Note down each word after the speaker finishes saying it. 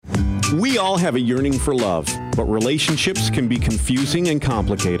We all have a yearning for love, but relationships can be confusing and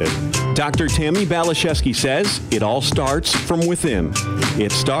complicated. Dr. Tammi Lacie says it all starts from within.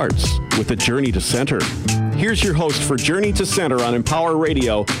 It starts with a journey to center. Here's your host for Journey to Center on Empower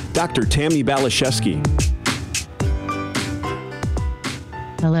Radio, Dr. Tammi Lacie.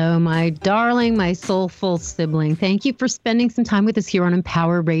 Hello, my darling, my soulful sibling. Thank you for spending some time with us here on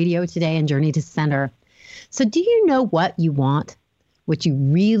Empower Radio today and Journey to Center. So do you know what you want? What you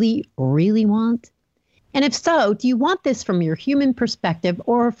really, really want? And if so, do you want this from your human perspective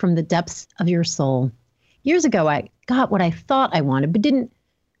or from the depths of your soul? Years ago, I got what I thought I wanted, but it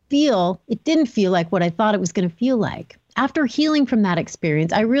didn't feel like what I thought it was going to feel like. After healing from that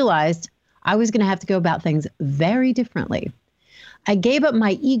experience, I realized I was going to have to go about things very differently. I gave up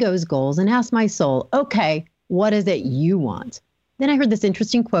my ego's goals and asked my soul, okay, what is it you want? Then I heard this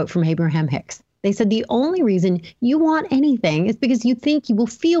interesting quote from Abraham Hicks. They said, the only reason you want anything is because you think you will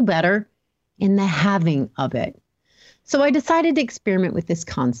feel better in the having of it. So I decided to experiment with this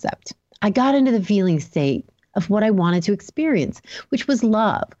concept. I got into the feeling state of what I wanted to experience, which was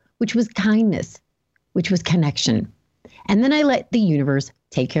love, which was kindness, which was connection. And then I let the universe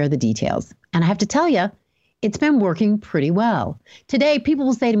take care of the details. And I have to tell you, it's been working pretty well. Today, people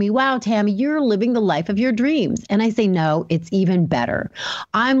will say to me, wow, Tammi, you're living the life of your dreams. And I say, no, it's even better.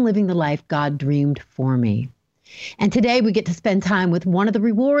 I'm living the life God dreamed for me. And today we get to spend time with one of the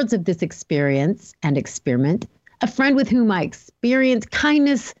rewards of this experience and experiment, a friend with whom I experience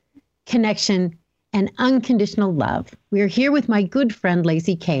kindness, connection, and unconditional love. We are here with my good friend,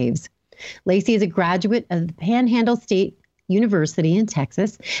 Lacie Caves. Lacie is a graduate of the Panhandle State University in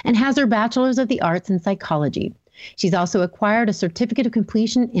Texas and has her bachelor's of the arts in psychology. She's also acquired a certificate of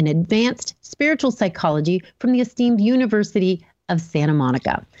completion in advanced spiritual psychology from the esteemed University of Santa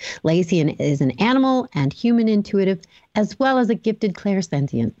Monica. Lacie is an animal and human intuitive, as well as a gifted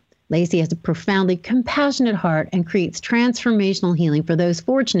clairsentient. Lacie has a profoundly compassionate heart and creates transformational healing for those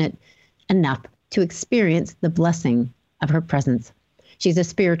fortunate enough to experience the blessing of her presence. She's a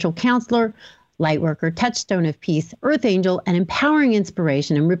spiritual counselor, light worker, touchstone of peace, earth angel, and empowering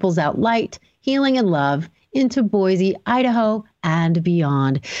inspiration, and ripples out light, healing, and love into Boise, Idaho, and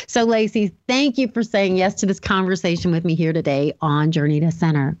beyond. So, Lacie, thank you for saying yes to this conversation with me here today on Journey to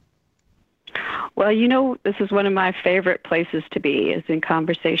Center. Well, you know, this is one of my favorite places to be, is in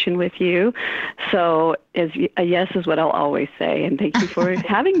conversation with you. So a yes is what I'll always say. And thank you for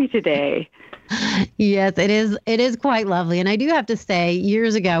having me today. Yes, it is. It is quite lovely. And I do have to say,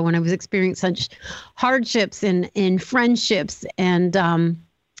 years ago when I was experiencing such hardships in friendships, and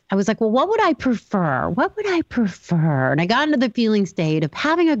I was like, well, what would I prefer? What would I prefer? And I got into the feeling state of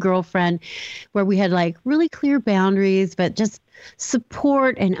having a girlfriend where we had like really clear boundaries, but just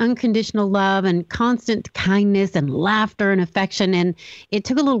support and unconditional love and constant kindness and laughter and affection. And it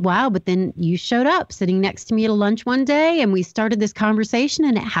took a little while, but then you showed up sitting next to me at a lunch one day, and we started this conversation,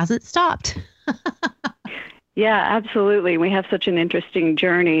 and it hasn't stopped. Yeah, absolutely. We have such an interesting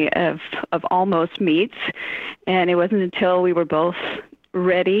journey of almost meets. And it wasn't until we were both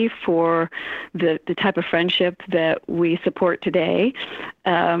ready for the type of friendship that we support today,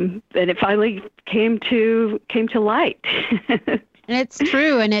 that it finally came to light. And it's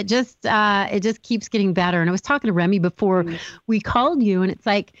true, and it just keeps getting better. And I was talking to Remy before we called you, and it's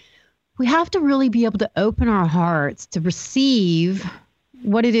like we have to really be able to open our hearts to receive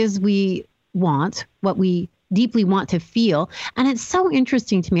what it is we want, what we deeply want to feel. And it's so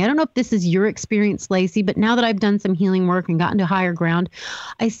interesting to me. I don't know if this is your experience, Lacie, but now that I've done some healing work and gotten to higher ground,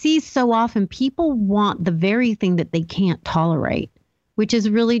 I see so often people want the very thing that they can't tolerate, which is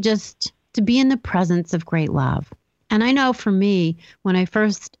really just to be in the presence of great love. And I know for me, when I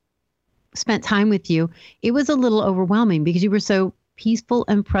first spent time with you, it was a little overwhelming because you were so peaceful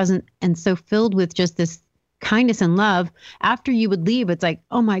and present and so filled with just this kindness and love. After you would leave, it's like,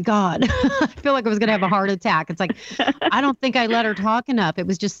 oh my God, I feel like I was going to have a heart attack. It's like, I don't think I let her talk enough. It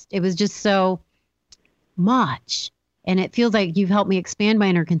was just so much. And it feels like you've helped me expand my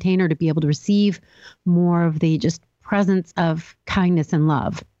inner container to be able to receive more of the just presence of kindness and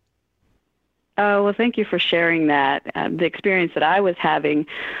love. Oh, well, thank you for sharing that. The experience that I was having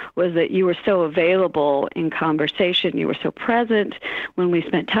was that you were so available in conversation. You were so present when we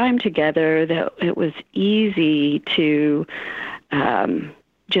spent time together that it was easy to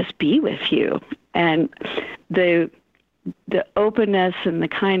just be with you. And the openness and the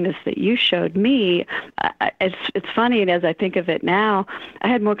kindness that you showed me, it's funny, and as I think of it now, I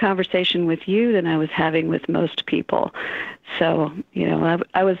had more conversation with you than I was having with most people. So, you know,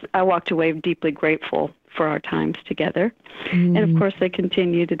 I walked away deeply grateful for our times together. And of course, they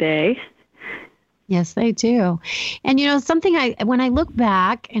continue today. Yes, they do. And something when I look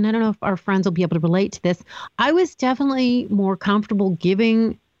back, and I don't know if our friends will be able to relate to this, I was definitely more comfortable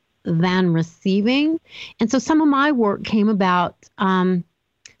giving than receiving. And so some of my work came about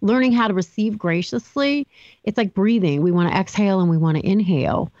learning how to receive graciously. It's like breathing. We want to exhale and we want to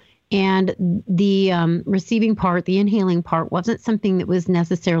inhale. And the receiving part, the inhaling part, wasn't something that was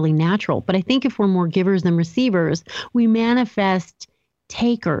necessarily natural. But I think if we're more givers than receivers, we manifest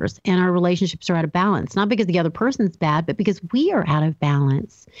takers and our relationships are out of balance, not because the other person's bad, but because we are out of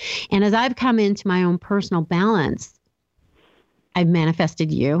balance. And as I've come into my own personal balance, I've manifested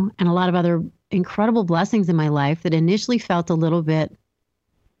you and a lot of other incredible blessings in my life that initially felt a little bit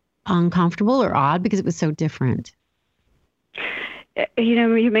uncomfortable or odd because it was so different.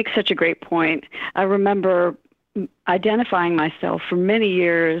 You make such a great point. I remember identifying myself for many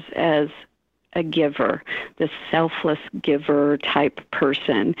years as a giver, this selfless giver type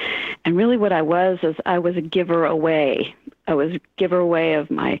person. And really what I was is I was a giver away. I was a giver away of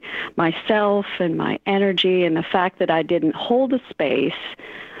myself and my energy, and the fact that I didn't hold a space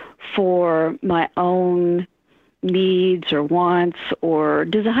for my own needs or wants or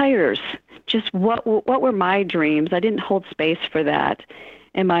desires. Just what were my dreams? I didn't hold space for that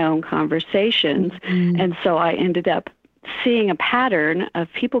in my own conversations. Mm-hmm. And so I ended up seeing a pattern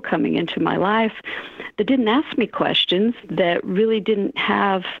of people coming into my life that didn't ask me questions, that really didn't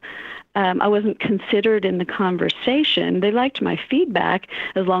have, I wasn't considered in the conversation. They liked my feedback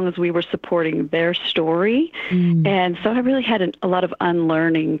as long as we were supporting their story. Mm. And so I really had a lot of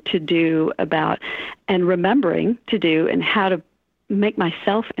unlearning to do about, and remembering to do, and how to make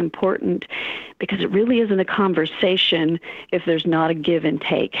myself important, because it really isn't a conversation if there's not a give and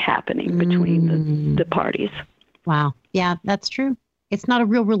take happening between the parties. Wow. Yeah, that's true. It's not a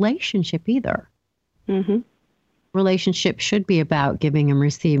real relationship either. Mm-hmm. Relationship should be about giving and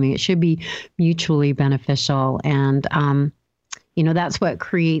receiving. It should be mutually beneficial. And, that's what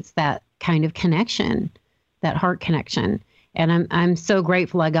creates that kind of connection, that heart connection. And I'm so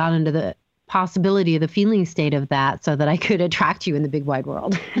grateful I got into the possibility of the feeling state of that so that I could attract you in the big wide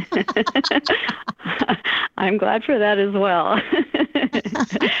world. I'm glad for that as well.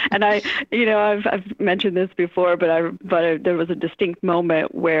 And I've mentioned this before, but there was a distinct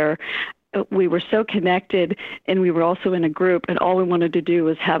moment where we were so connected, and we were also in a group, and all we wanted to do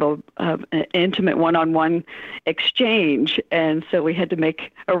was have an intimate one-on-one exchange. And so we had to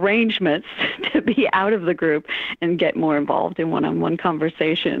make arrangements to be out of the group and get more involved in one-on-one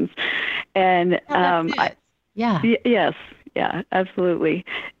conversations. And yes, yeah, absolutely.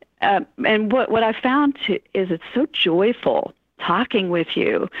 And what I found is it's so joyful talking with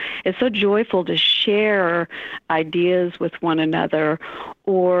you. It's so joyful to share ideas with one another,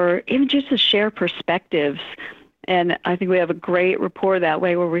 or even just to share perspectives. And I think we have a great rapport that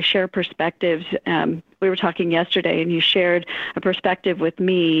way, where we share perspectives. We were talking yesterday, and you shared a perspective with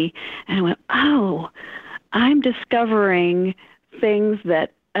me, and I went, oh, I'm discovering things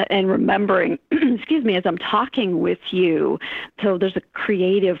that and remembering, excuse me, as I'm talking with you. So there's a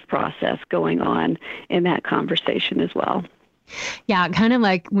creative process going on in that conversation as well. Yeah, kind of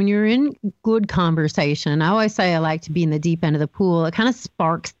like when you're in good conversation, I always say I like to be in the deep end of the pool. It kind of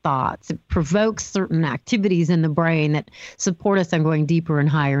sparks thoughts. It provokes certain activities in the brain that support us on going deeper and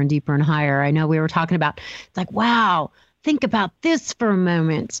higher and deeper and higher. I know we were talking about, it's like, wow, think about this for a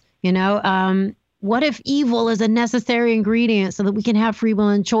moment. What if evil is a necessary ingredient so that we can have free will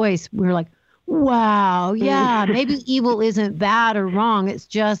and choice? We're like, wow, yeah, maybe evil isn't bad or wrong. It's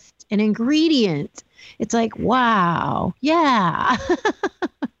just an ingredient. It's like, wow, yeah.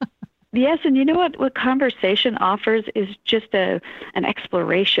 Yes, and you know what conversation offers is just an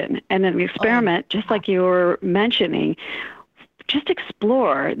exploration and an experiment, just like you were mentioning. Just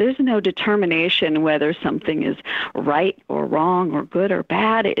explore. There's no determination whether something is right or wrong or good or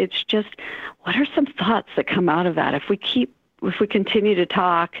bad. It's just, what are some thoughts that come out of that? If we continue to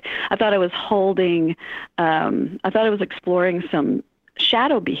talk, I thought I was exploring some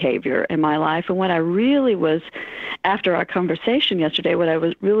shadow behavior in my life. And what I really was, after our conversation yesterday, what I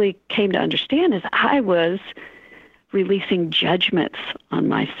was really came to understand is I was releasing judgments on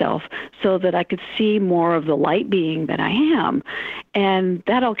myself so that I could see more of the light being that I am. And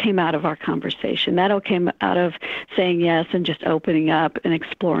that all came out of our conversation. That all came out of saying yes and just opening up and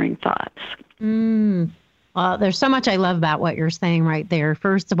exploring thoughts. Well, there's so much I love about what you're saying right there.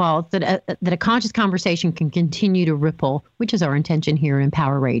 First of all, that a conscious conversation can continue to ripple, which is our intention here in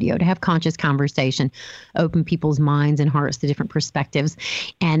Empower Radio, to have conscious conversation, open people's minds and hearts to different perspectives.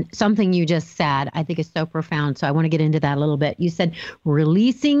 And something you just said, I think is so profound. So I want to get into that a little bit. You said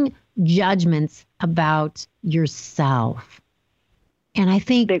releasing judgments about yourself. And I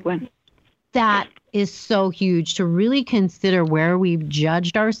think big one. that is so huge, to really consider where we've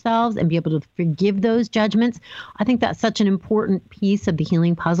judged ourselves and be able to forgive those judgments. I think that's such an important piece of the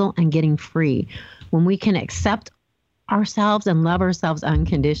healing puzzle and getting free. When we can accept ourselves and love ourselves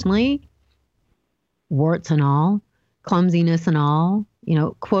unconditionally, warts and all, clumsiness and all,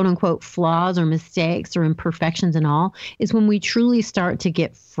 quote unquote flaws or mistakes or imperfections and all, is when we truly start to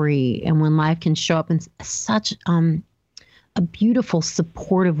get free, and when life can show up in such a beautiful,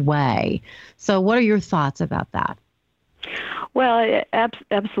 supportive way. So what are your thoughts about that? Well,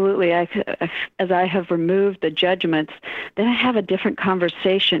 absolutely. As I have removed the judgments, then I have a different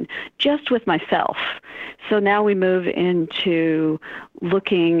conversation just with myself. So now we move into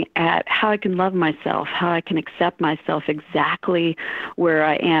looking at how I can love myself, how I can accept myself exactly where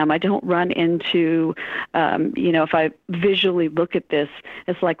I am. I don't run into, if I visually look at this,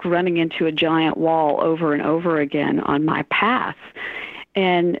 it's like running into a giant wall over and over again on my path.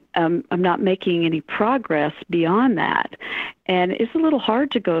 And I'm not making any progress beyond that. And it's a little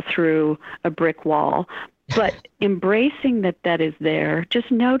hard to go through a brick wall, but embracing that is there, just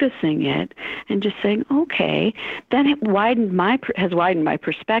noticing it and just saying, okay, then it has widened my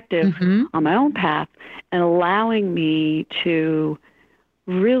perspective on my own path, and allowing me to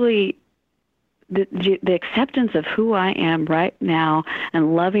really the acceptance of who I am right now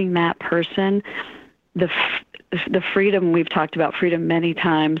and loving that person, the freedom, we've talked about freedom many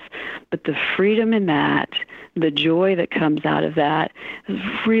times, but the freedom in that, the joy that comes out of that is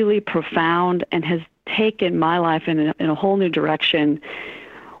really profound and has taken my life in a whole new direction,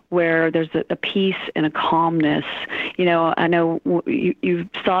 where there's a peace and a calmness. I know you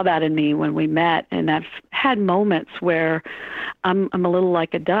saw that in me when we met, and I've had moments where I'm a little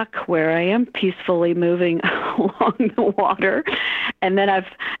like a duck, where I am peacefully moving along the water, and then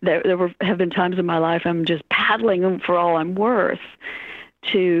there have been times in my life I'm just paddling for all I'm worth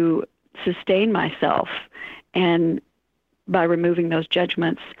to sustain myself, and by removing those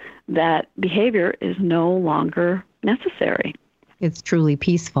judgments, that behavior is no longer necessary. It's truly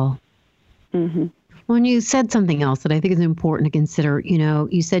peaceful. Mm-hmm. When you said something else that I think is important to consider,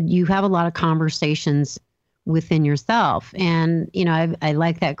 you said you have a lot of conversations within yourself. And, I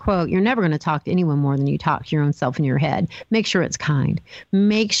like that quote. You're never going to talk to anyone more than you talk to your own self in your head. Make sure it's kind.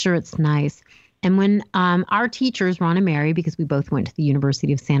 Make sure it's nice. And when our teachers, Ron and Mary, because we both went to the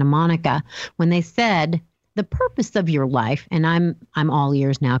University of Santa Monica, when they said the purpose of your life, and I'm all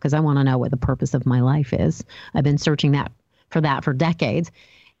ears now because I want to know what the purpose of my life is. I've been searching for decades.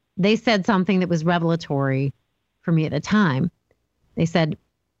 They said something that was revelatory for me at the time. They said,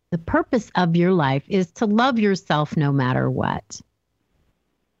 the purpose of your life is to love yourself no matter what.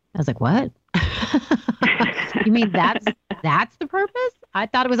 I was like, what? You mean that's the purpose? I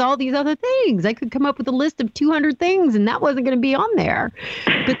thought it was all these other things. I could come up with a list of 200 things, and that wasn't going to be on there.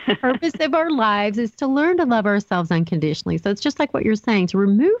 But the purpose of our lives is to learn to love ourselves unconditionally. So it's just like what you're saying, to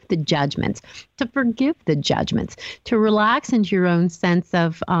remove the judgments, to forgive the judgments, to relax into your own sense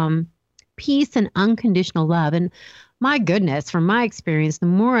of peace and unconditional love. And my goodness, from my experience, the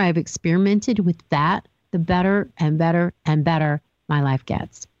more I've experimented with that, the better and better and better my life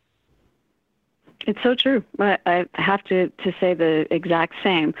gets. It's so true. I have to say the exact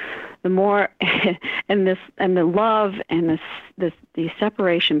same. The more, and the love and the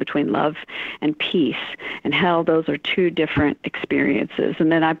separation between love and peace, and how those are two different experiences.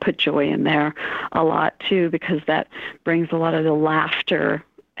 And then I put joy in there a lot too, because that brings a lot of the laughter,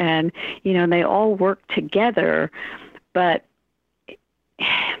 and they all work together. But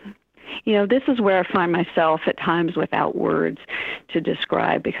this is where I find myself at times without words to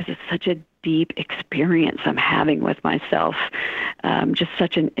describe, because it's such a deep experience I'm having with myself, just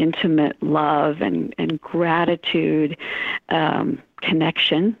such an intimate love and gratitude,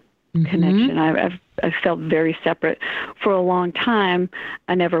 connection. I've felt very separate for a long time.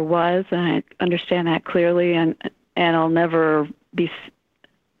 I never was, and I understand that clearly, and I'll never be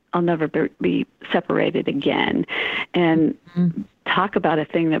separated again. And talk about a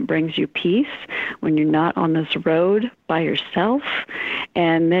thing that brings you peace when you're not on this road by yourself.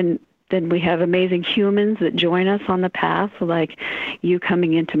 And then we have amazing humans that join us on the path, like you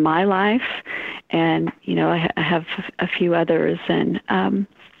coming into my life. And, I have a few others, and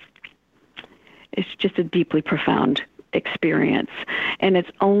it's just a deeply profound experience. And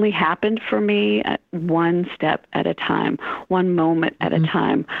it's only happened for me at one step at a time, one moment at a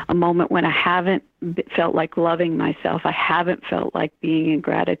time, a moment when I haven't felt like loving myself. I haven't felt like being in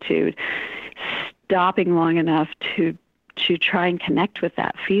gratitude, stopping long enough to try and connect with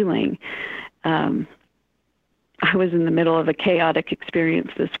that feeling. I was in the middle of a chaotic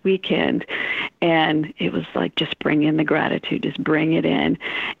experience this weekend, and it was like, just bring in the gratitude, just bring it in.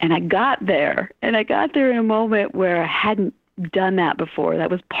 And I got there in a moment where I hadn't done that before.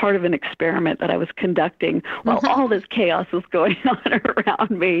 That was part of an experiment that I was conducting while all this chaos was going on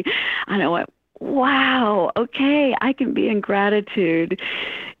around me. And I went, wow, okay, I can be in gratitude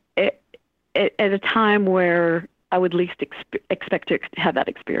at a time where I would least expect to have that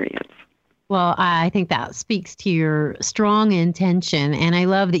experience. Well, I think that speaks to your strong intention. And I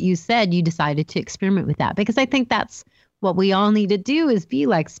love that you said you decided to experiment with that, because I think that's what we all need to do, is be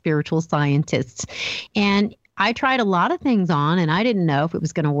like spiritual scientists. And I tried a lot of things on, and I didn't know if it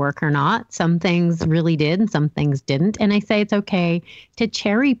was going to work or not. Some things really did and some things didn't. And I say it's okay to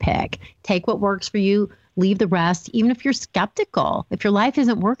cherry pick. Take what works for you, leave the rest. Even if you're skeptical, if your life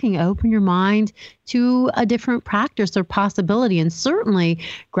isn't working, open your mind to a different practice or possibility. And certainly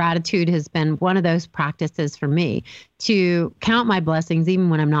gratitude has been one of those practices for me, to count my blessings even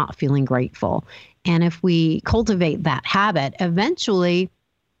when I'm not feeling grateful. And if we cultivate that habit, eventually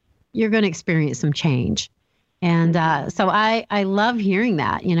you're going to experience some change. And so I love hearing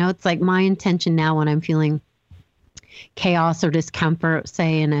that. You know, it's like my intention now when I'm feeling chaos or discomfort,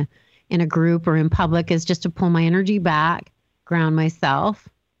 say in a group or in public, is just to pull my energy back, ground myself.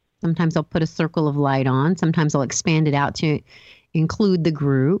 Sometimes I'll put a circle of light on. Sometimes I'll expand it out to include the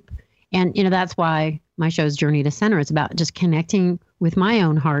group. And, you know, that's why my show's Journey to Center. It's about just connecting with my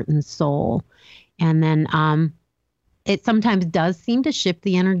own heart and soul. And then it sometimes does seem to shift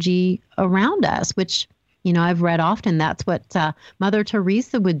the energy around us, which, you know, I've read often that's what Mother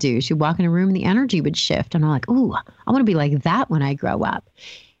Teresa would do. She'd walk in a room and the energy would shift. And I'm like, ooh, I want to be like that when I grow up.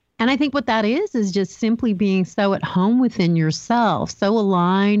 And I think what that is just simply being so at home within yourself, so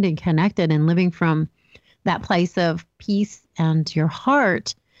aligned and connected and living from that place of peace and your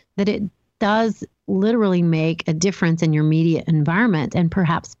heart, that it does literally make a difference in your immediate environment and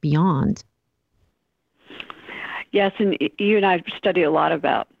perhaps beyond. Yes, and you and I study a lot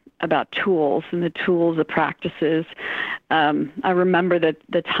about tools and the tools, the practices. I remember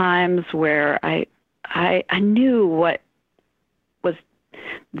the times where I knew what was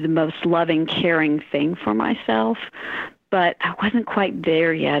the most loving, caring thing for myself, but I wasn't quite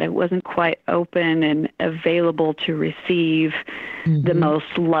there yet. I wasn't quite open and available to receive the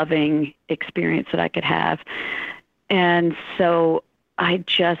most loving experience that I could have. And so I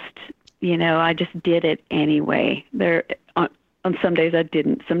just did it anyway. On some days I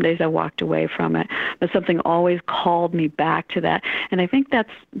didn't. Some days I walked away from it. But something always called me back to that. And I think that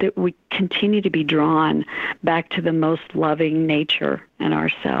we continue to be drawn back to the most loving nature in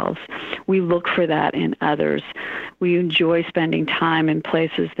ourselves. We look for that in others. We enjoy spending time in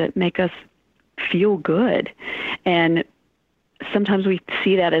places that make us feel good. And sometimes we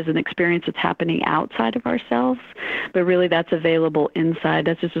see that as an experience that's happening outside of ourselves, but really that's available inside.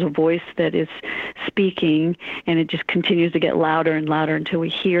 That's just a voice that is speaking, and it just continues to get louder and louder until we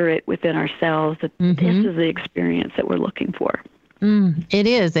hear it within ourselves that this is the experience that we're looking for. It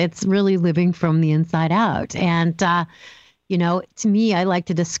is. It's really living from the inside out. And, you know, to me, I like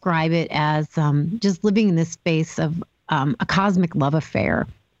to describe it as just living in this space of a cosmic love affair.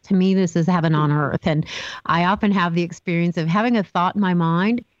 To me, this is heaven on earth. And I often have the experience of having a thought in my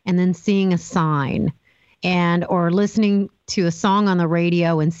mind and then seeing a sign, or listening to a song on the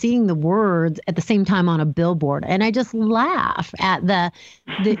radio and seeing the words at the same time on a billboard. And I just laugh at the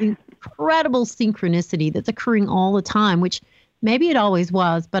incredible synchronicity that's occurring all the time, which maybe it always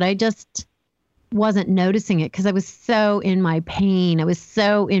was, but I just wasn't noticing it because I was so in my pain. I was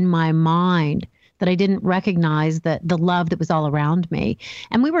so in my mind that I didn't recognize the love that was all around me.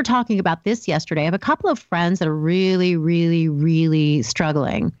 And we were talking about this yesterday. I have a couple of friends that are really, really, really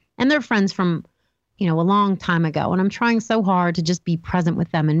struggling. And they're friends from, you know, a long time ago. And I'm trying so hard to just be present with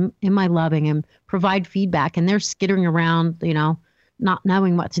them and in my loving and provide feedback. And they're skittering around, you know, not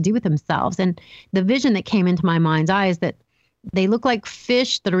knowing what to do with themselves. And the vision that came into my mind's eye is that they look like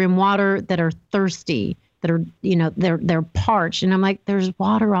fish that are in water that are thirsty, that are, you know, they're parched. And I'm like, there's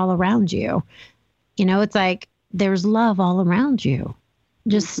water all around you. You know, it's like there's love all around you.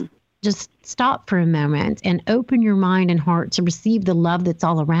 Just stop for a moment and open your mind and heart to receive the love that's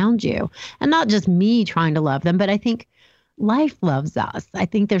all around you. And not just me trying to love them, but I think life loves us. I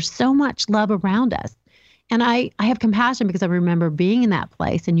think there's so much love around us. And I have compassion because I remember being in that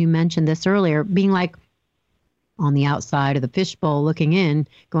place. And you mentioned this earlier, being like on the outside of the fishbowl looking in,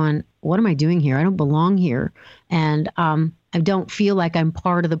 going, what am I doing here? I don't belong here. And I don't feel like I'm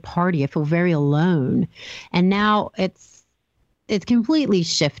part of the party. I feel very alone. And now it's completely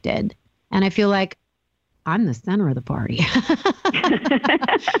shifted. And I feel like I'm the center of the party.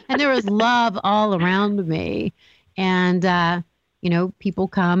 And there was love all around me. And, people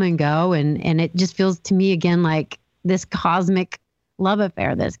come and go, and it just feels to me again like this cosmic love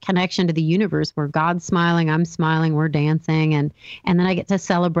affair, this connection to the universe where God's smiling, I'm smiling, we're dancing, and then I get to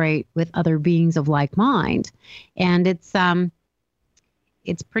celebrate with other beings of like mind. And it's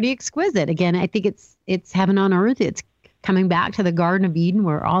pretty exquisite. Again, I think it's heaven on earth. It's coming back to the Garden of Eden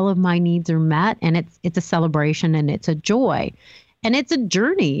where all of my needs are met, and it's a celebration and it's a joy. And it's a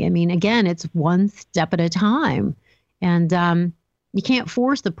journey. I mean, again, it's one step at a time. And you can't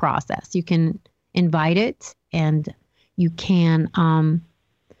force the process. You can invite it, and you can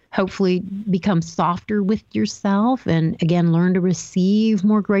hopefully become softer with yourself, and again, learn to receive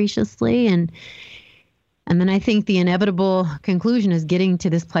more graciously. And then I think the inevitable conclusion is getting to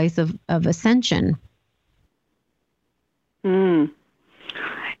this place of ascension.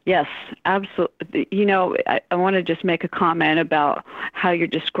 Yes, absolutely. I want to just make a comment about how you're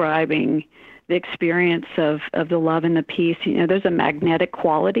describing the experience of the love and the peace. There's a magnetic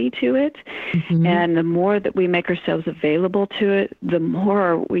quality to it. Mm-hmm. And the more that we make ourselves available to it, the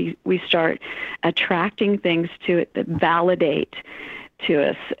more we start attracting things to it that validate to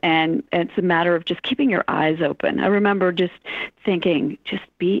us. And it's a matter of just keeping your eyes open. I remember just thinking,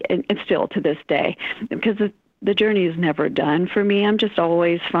 and still to this day, because the journey is never done for me. I'm just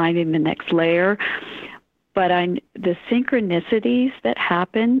always finding the next layer. But the synchronicities that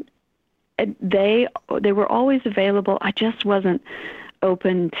happen, they were always available. I just wasn't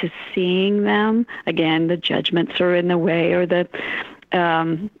open to seeing them. Again, the judgments are in the way, or the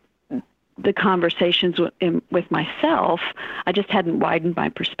conversations with myself. I just hadn't widened my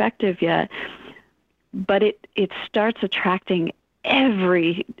perspective yet. But it starts attracting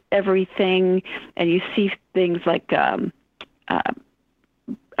everything, and you see things like I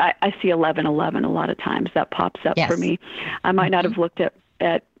see 11:11 a lot of times. That pops up for me. I might not have looked at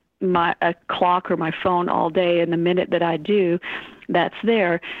my clock or my phone all day, and the minute that I do, that's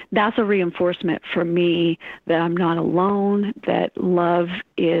there. That's a reinforcement for me that I'm not alone, that love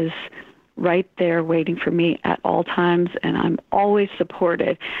is right there waiting for me at all times, and I'm always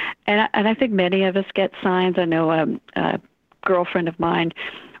supported. And I think many of us get signs. I know a girlfriend of mine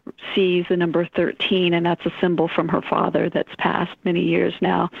sees the number 13, and that's a symbol from her father that's passed many years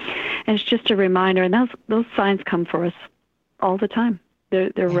now. And it's just a reminder, and those signs come for us all the time.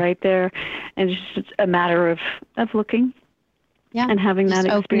 They're right there, and it's just a matter of looking and having just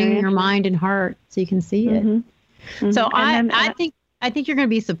that experience. Opening your mind and heart so you can see it. Mm-hmm. So I think you're going to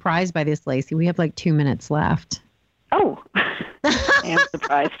be surprised by this, Lacie. We have like 2 minutes left. Oh, I am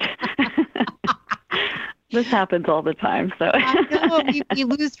surprised. This happens all the time. So I know, you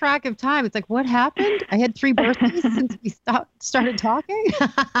lose track of time. It's like, what happened? I had 3 birthdays since we started talking.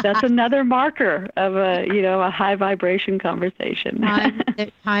 That's another marker of a high vibration conversation.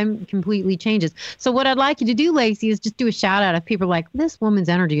 Time completely changes. So what I'd like you to do, Lacie, is just do a shout out if people are like, this woman's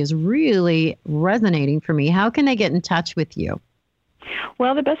energy is really resonating for me. How can they get in touch with you?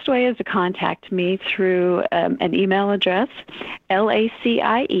 Well, the best way is to contact me through an email address,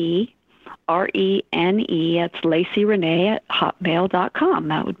 LACIE RENE. That's LacieRenee@hotmail.com.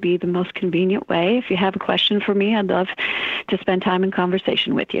 That would be the most convenient way. If you have a question for me, I'd love to spend time in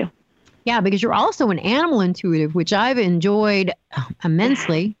conversation with you. Yeah, because you're also an animal intuitive, which I've enjoyed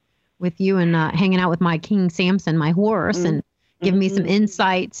immensely with you, and hanging out with my King Samson, my horse, and giving me some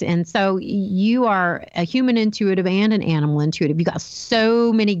insights. And so you are a human intuitive and an animal intuitive. You got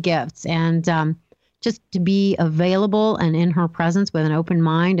so many gifts, and just to be available and in her presence with an open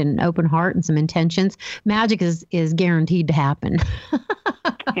mind and an open heart and some intentions, magic is guaranteed to happen.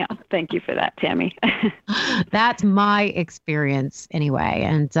 Yeah, thank you for that, Tammy. That's my experience anyway.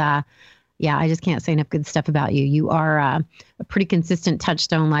 And I just can't say enough good stuff about you. You are a pretty consistent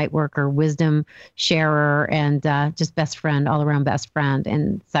touchstone light worker, wisdom sharer, and just best friend, all around best friend.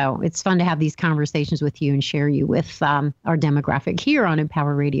 And so it's fun to have these conversations with you and share you with our demographic here on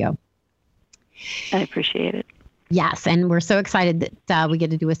Empower Radio. I appreciate it. Yes, and we're so excited that we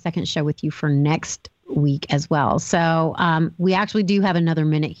get to do a second show with you for next week as well. So we actually do have another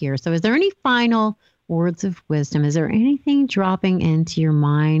minute here. So is there any final words of wisdom? Is there anything dropping into your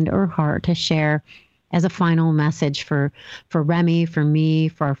mind or heart to share as a final message for Remy, for me,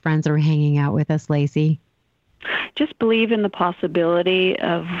 for our friends that are hanging out with us, Lacie? Just believe in the possibility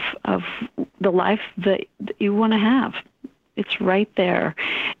of the life that you want to have. It's right there.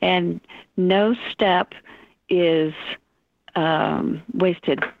 And no step is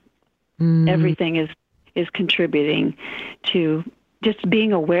wasted. Everything is contributing to just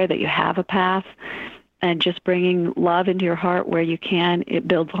being aware that you have a path, and just bringing love into your heart where you can. It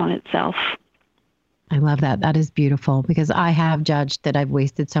builds on itself. I love that. That is beautiful, because I have judged that I've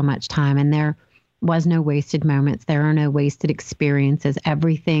wasted so much time, and there was no wasted moments. There are no wasted experiences.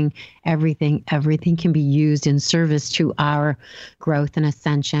 Everything can be used in service to our growth and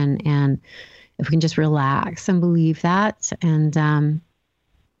ascension. And if we can just relax and believe that, and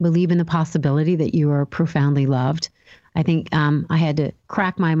believe in the possibility that you are profoundly loved. I think I had to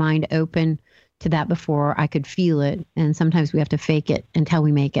crack my mind open to that before I could feel it. And sometimes we have to fake it until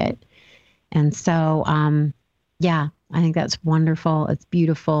we make it. And so, yeah, I think that's wonderful. It's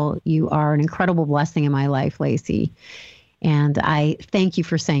beautiful. You are an incredible blessing in my life, Lacie. And I thank you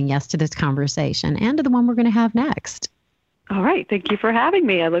for saying yes to this conversation and to the one we're going to have next. All right. Thank you for having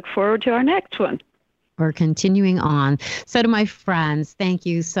me. I look forward to our next one. We're continuing on. So to my friends, thank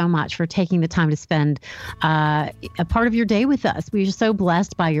you so much for taking the time to spend a part of your day with us. We are so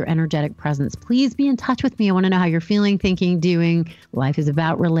blessed by your energetic presence. Please be in touch with me. I want to know how you're feeling, thinking, doing. Life is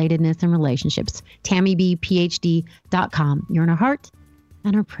about relatedness and relationships. TammiBPhD.com. You're in our heart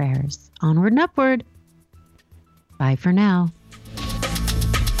and our prayers. Onward and upward. Bye for now.